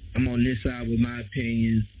 I'm on this side with my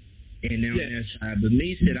opinions, and they're on that side. But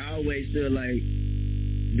me, shit, I always feel like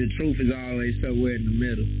the truth is always somewhere in the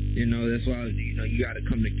middle. You know, that's why, you know, you got to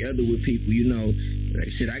come together with people. You know, like,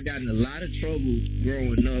 shit, I got in a lot of trouble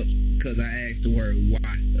growing up because I asked the word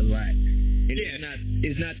why a lot. And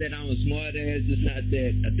it's not that I'm a smart ass. It's not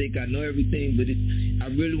that I think I know everything, but I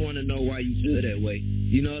really want to know why you feel that way.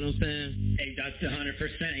 You know what I'm saying? Hey, that's 100%.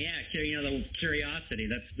 Yeah, you know, the curiosity.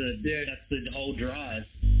 That's the whole draw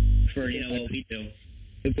for, you know, what we do.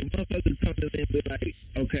 If a motherfucker comes in and be like,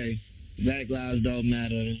 okay, Black lives don't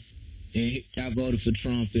matter, and I voted for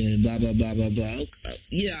Trump and blah, blah, blah, blah, blah. Okay.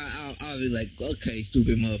 Yeah, I'll be like, okay,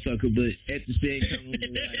 stupid motherfucker, but at the same time,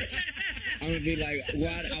 I'm going to be like,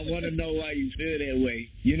 why? I want to know why you feel that way.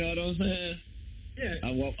 You know what I'm saying? Yeah.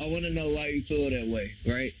 I want to know why you feel that way,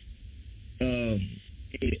 right?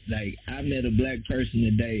 Like, I met a black person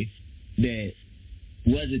today that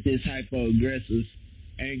wasn't this hyper-aggressive,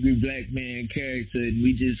 angry black man character, and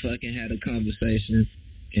we just fucking had a conversation.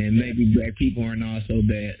 And maybe black people aren't all so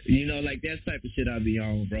bad. You know, like, that type of shit I be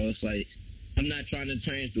on, bro. It's like, I'm not trying to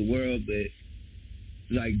change the world, but,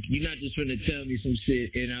 like, you're not just trying to tell me some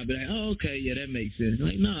shit, and I'll be like, oh, okay, yeah, that makes sense.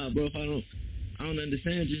 Like, nah, bro, if I don't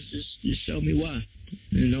understand, just show me why.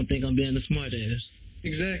 And don't think I'm being a smart ass.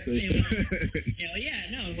 Exactly.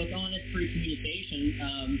 With honest free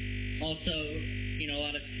communication, also, you know, a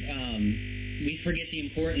lot of, we forget the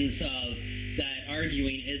importance of that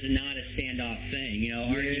arguing is not a standoff thing. You know,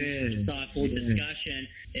 arguing, thoughtful discussion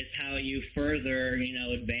is how you further, you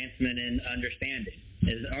know, advancement and understanding.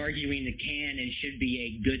 Is arguing can and should be a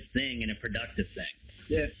good thing and a productive thing.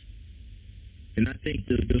 Yeah. And I think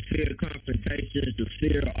the fear of confrontation, the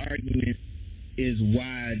fear of argument is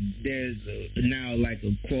why there's now like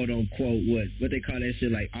a quote unquote what they call that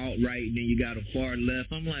shit, like alt-right, and then you got a far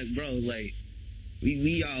left. I'm like, bro, like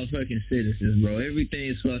we all fucking citizens, bro.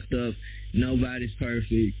 Everything's fucked up. Nobody's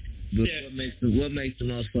perfect. But what makes the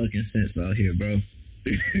most fucking sense out here, bro?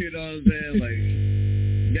 You know what I'm saying? Like,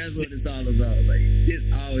 that's what it's all about. Like, it's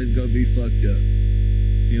always gonna be fucked up.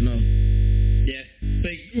 You know? Yeah.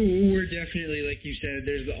 Like, we're definitely, like you said,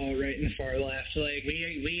 there's the alt-right and the far left. Like,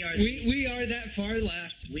 we are that far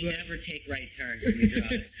left. We never take right turns when we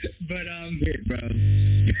drive. But, shit, bro.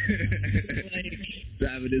 like,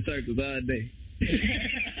 driving in circles all day.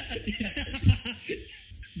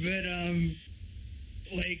 But,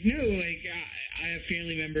 like, no, like, I have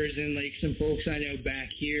family members and, like, some folks I know back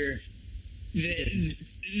here that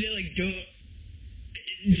like, don't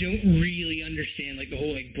really understand, like, the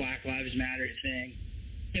whole, like, Black Lives Matter thing.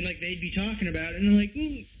 And, like, they'd be talking about it, and I'm like,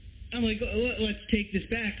 let's take this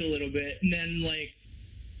back a little bit, and then, like,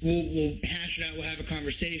 we'll hash it out, we'll have a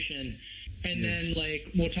conversation, and then, like,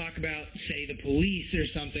 we'll talk about, say, the police or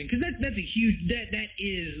something, because that's a huge, that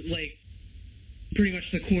is, like, pretty much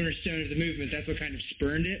the cornerstone of the movement. That's what kind of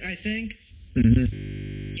spurned it, I think. Mm-hmm.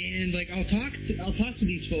 And, like, I'll talk to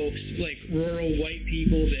these folks, like, rural white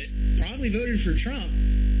people that probably voted for Trump.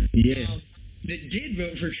 Yeah. That did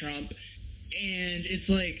vote for Trump. And it's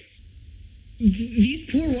like, these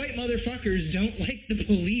poor white motherfuckers don't like the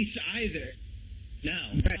police either.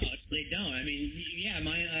 No, they don't. I mean, yeah,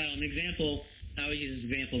 my example, I always use the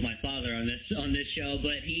example of my father on this show,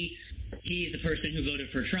 but he's the person who voted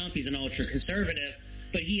for Trump. He's an ultra-conservative,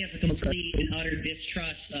 but he has a complete and utter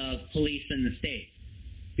distrust of police in the state.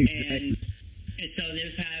 Exactly. And so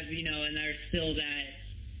there's and there's still that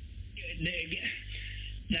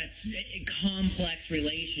complex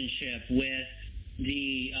relationship with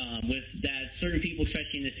with that certain people,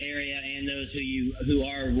 especially in this area, and those who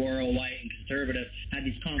are rural, white, and conservative, have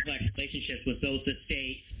these complex relationships with both the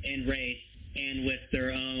state and race, and with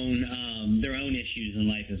their own issues in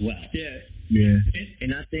life as well. Yeah. Yeah.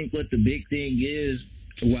 And I think what the big thing is,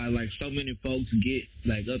 why like so many folks get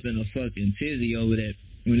like up in a fucking tizzy over that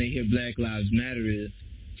when they hear Black Lives Matter is,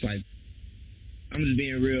 it's like, I'm just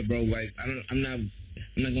being real, bro. Like, I'm not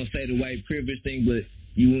gonna say the white privilege thing, but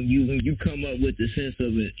you come up with the sense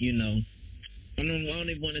of it, you know. I don't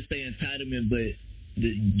even want to say entitlement, but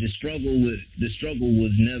the struggle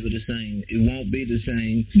was never the same. It won't be the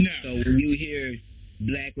same. No. So when you hear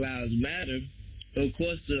Black Lives Matter, of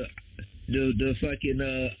course the fucking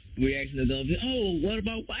reaction is gonna be, oh, what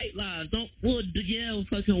about white lives?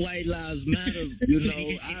 Fucking white lives matter. You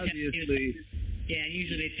know, obviously. Yeah,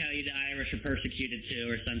 usually they tell you the Irish are persecuted too,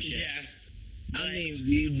 or some shit. Yeah. I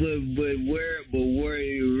mean, but where are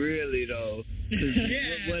you really though?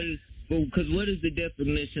 Because what is the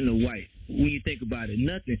definition of white? When you think about it,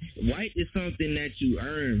 nothing. White is something that you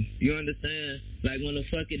earn. You understand? Like when the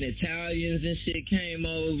fucking Italians and shit came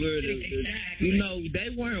over, exactly. You know, they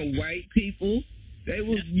weren't white people. They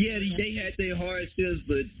was they had their hardships,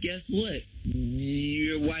 but guess what?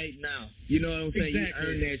 You're white now. You know what I'm saying? Exactly. You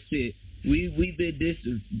earn that shit. we've been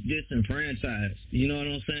disenfranchised. You know what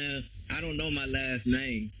I'm saying? I don't know my last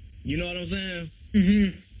name. You know what I'm saying?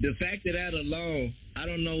 Mm-hmm. The fact that alone, I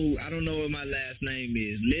don't know what my last name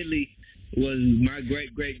is. Literally was my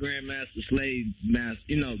great grandmaster slave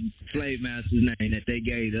master's name that they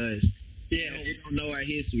gave us. Yeah. We don't know our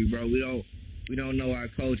history, bro. We don't know our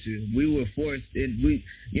culture. We were forced, and we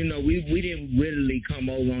didn't literally come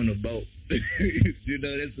over on a boat. You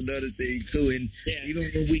know, that's another thing too. And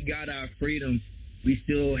even when we got our freedom, we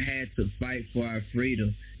still had to fight for our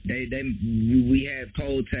freedom. We had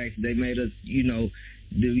poll tax. They made us, you know,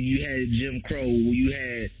 you had Jim Crow. You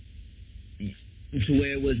had to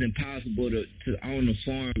where it was impossible to own a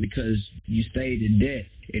farm because you stayed in debt.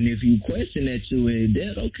 And if you question that you were in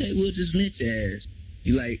debt, okay, we'll just lynch your ass.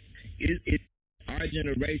 You like it. Our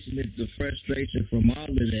generation is the frustration from all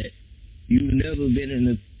of that. You've never been in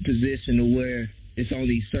a position to where it's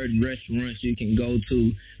only certain restaurants you can go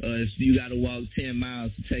to. If you got to walk 10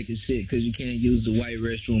 miles to take a shit because you can't use the white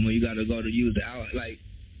restroom, or you got to go to use the out. Like,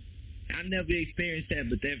 I never experienced that,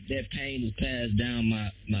 but that pain is passed down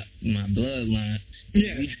my bloodline.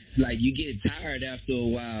 Yeah. You get tired after a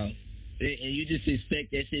while, and you just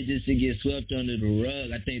expect that shit just to get swept under the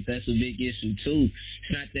rug. I think that's a big issue too.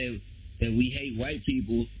 It's not that we hate white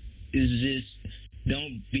people. It's just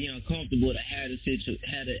don't be uncomfortable to have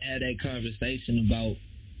that conversation about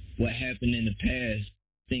what happened in the past.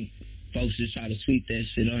 I think folks just try to sweep that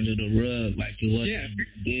shit under the rug like it wasn't a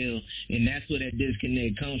big deal, and that's where that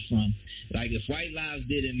disconnect comes from. Like, if white lives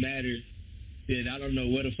didn't matter, then I don't know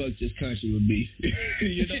where the fuck this country would be.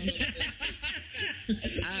 You know what I'm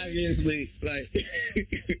saying? Obviously, like.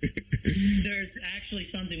 There's actually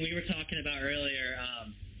something we were talking about earlier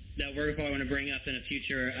that we're probably going to bring up in a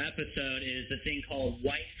future episode is the thing called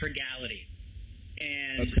white frugality.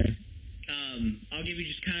 And I'll give you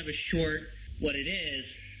just kind of a short what it is.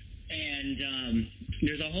 And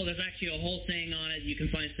there's actually a whole thing on it. You can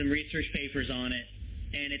find some research papers on it.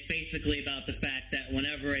 And it's basically about the fact that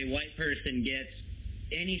whenever a white person gets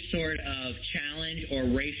any sort of challenge or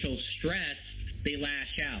racial stress, they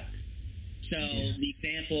lash out. So the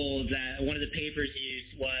example that one of the papers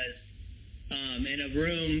used was in a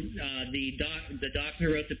room, the doctor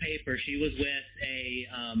who wrote the paper, she was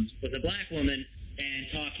with a black woman and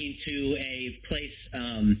talking to a place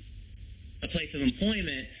of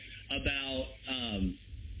employment about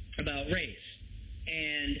race.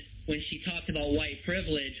 And when she talked about white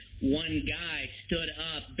privilege, one guy stood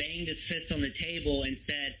up, banged his fist on the table, and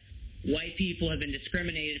said, "White people have been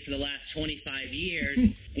discriminated for the last 25 years."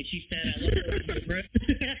 And she said, "I looked around the room."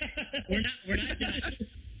 We're not done.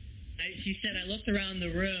 She said, "I looked around the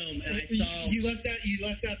room and I saw." You left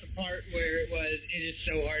out the part where it is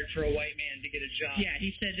so hard for a white man to get a job. Yeah,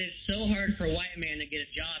 he said it's so hard for a white man to get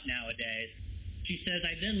a job nowadays. She says,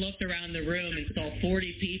 "I then looked around the room and saw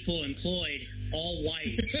 40 people employed, all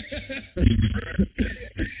white."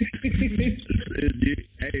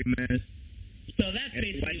 Hey, man. So that's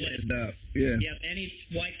basically what. Yeah. Yep. Any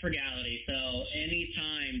white frugality. So any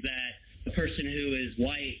time that the person who is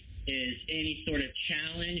white is any sort of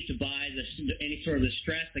challenged by any sort of the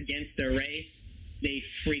stress against their race, they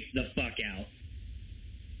freak the fuck out.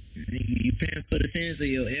 You paying for the sins of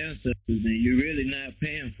your ancestors, and you're really not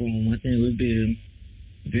paying for them. I think we're being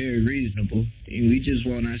very reasonable. We just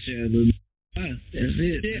want our share of the. That's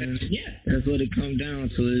it. Yeah. That's what it comes down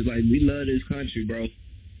to. It's like, we love this country, bro.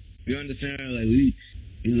 You understand? Like, we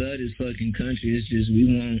love this fucking country. It's just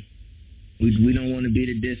we don't want to be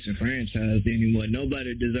the disenfranchised anymore.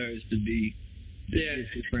 Nobody deserves to be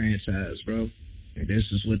disenfranchised, bro. And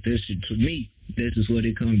this is what this is what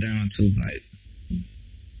it comes down to. Like,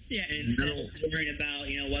 yeah, and instead of worrying about,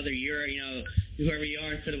 whether you're, whoever you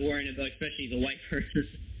are, instead of worrying about, especially the white person,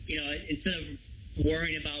 instead of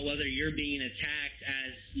worrying about whether you're being attacked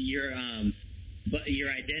as your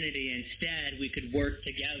identity, instead we could work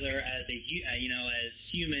together as as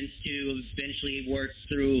humans to eventually work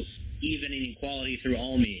through even inequality through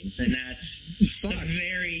all means, and that's a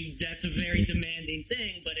very demanding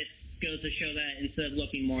thing. But it goes to show that instead of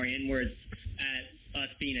looking more inwards at us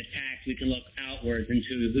being attacked, we can look outwards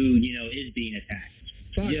into who is being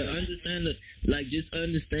attacked. Yeah, understand just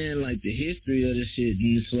understand the history of the shit,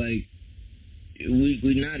 and it's like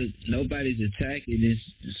nobody's attacking. It's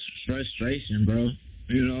frustration, bro.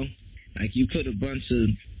 Like, you put a bunch of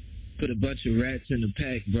rats in the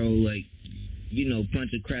pack, bro. Like,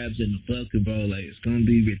 bunch of crabs in the bucket, bro. Like, it's gonna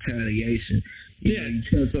be retaliation. You know, you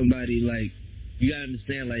tell somebody, like, you gotta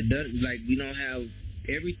understand, we don't have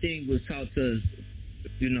everything was taught to us.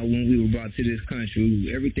 When we were brought to this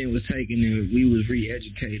country, everything was taken and we was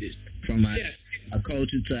re-educated from our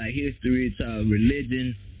culture to our history to our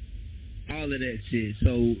religion. all of that shit.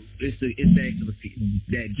 So it's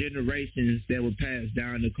that generations that were passed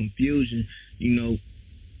down, the confusion, you know,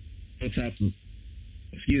 on top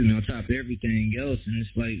of everything else, and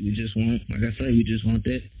it's like we just want, like I say, we just want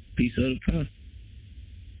that piece of the pie.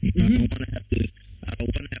 I don't want to have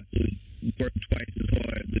to work twice as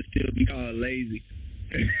hard, but still be called lazy.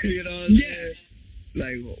 You know what I'm saying?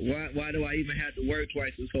 Like, why do I even have to work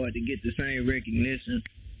twice as hard to get the same recognition?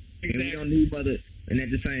 Exactly. And we don't need and at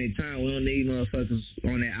the same time, we don't need motherfuckers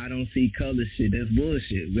on that I don't see color shit. That's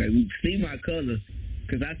bullshit. Like, see my color,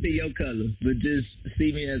 because I see your color, but just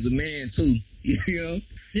see me as a man, too. You know?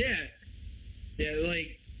 Yeah. Yeah,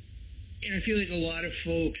 like, and I feel like a lot of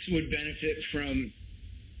folks would benefit from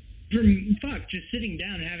just sitting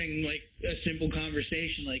down and having, like, a simple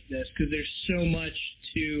conversation like this, because there's so much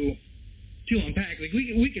to unpack. Like,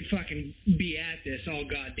 we could fucking be at this all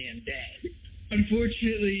goddamn day.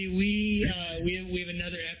 Unfortunately, we have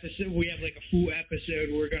another episode. We have like a full episode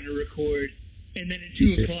we're gonna record, and then at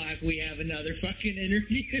 2:00 we have another fucking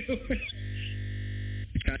interview.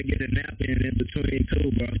 Try to get a nap in between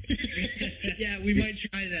too, bro. Yeah, we might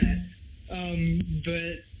try that.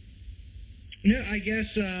 But no, I guess.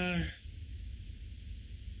 I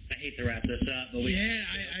hate to wrap this up, but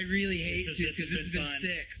I really hate to because it's been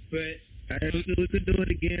sick, but. We could do it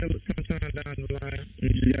again sometime down the line. We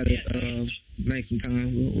just gotta make some time.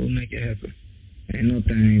 We'll make it happen. Ain't no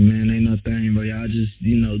thing, man. Ain't no thing. But y'all just,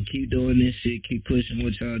 keep doing this shit. Keep pushing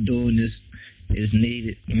what y'all doing. This is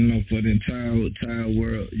needed, for the entire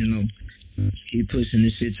world. Keep pushing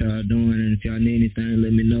this shit y'all doing. And if y'all need anything,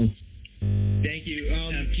 let me know. Thank you.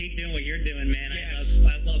 Keep doing what you're doing, man. Yeah.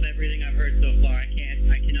 I love everything I've heard so far. I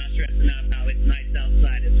cannot stress enough how it's Nights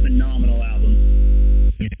Outside. It's a phenomenal album.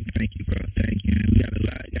 Yeah, thank you, bro. Thank you. We got a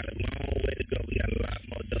long way to go. We got a lot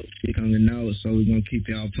more dope shit coming out, so we're gonna keep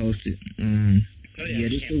y'all posted.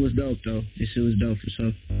 This shit was dope though. This shit was dope for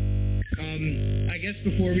sure. I guess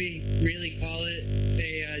before we really call it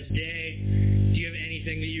a day, do you have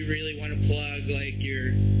anything that you really want to plug, like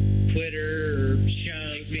your Twitter or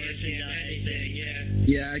shows, anything? Yeah.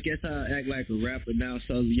 Yeah, I guess I'll act like a rapper now.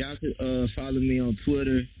 So y'all could follow me on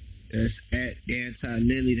Twitter. That's at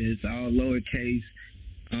AntiLilly. That's all lowercase.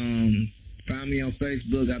 Find me on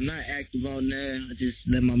Facebook. I'm not active on there. I just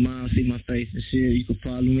let my mom see my face and shit. You can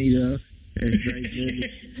follow me there. That's Drake Lilly.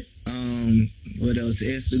 What else?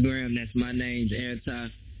 Instagram. That's my name's Anti.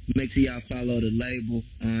 Make sure y'all follow the label.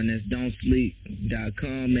 That's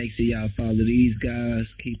don'tsleep.com. Make sure y'all follow these guys.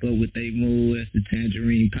 Keep up with they move. That's the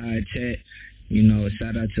Tangerine Pie Chat.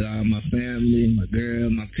 Shout out to all my family, my girl,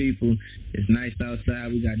 my people. It's nice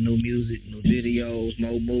outside. We got new music, new videos,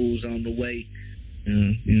 more moves on the way.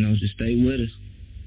 Just stay with us.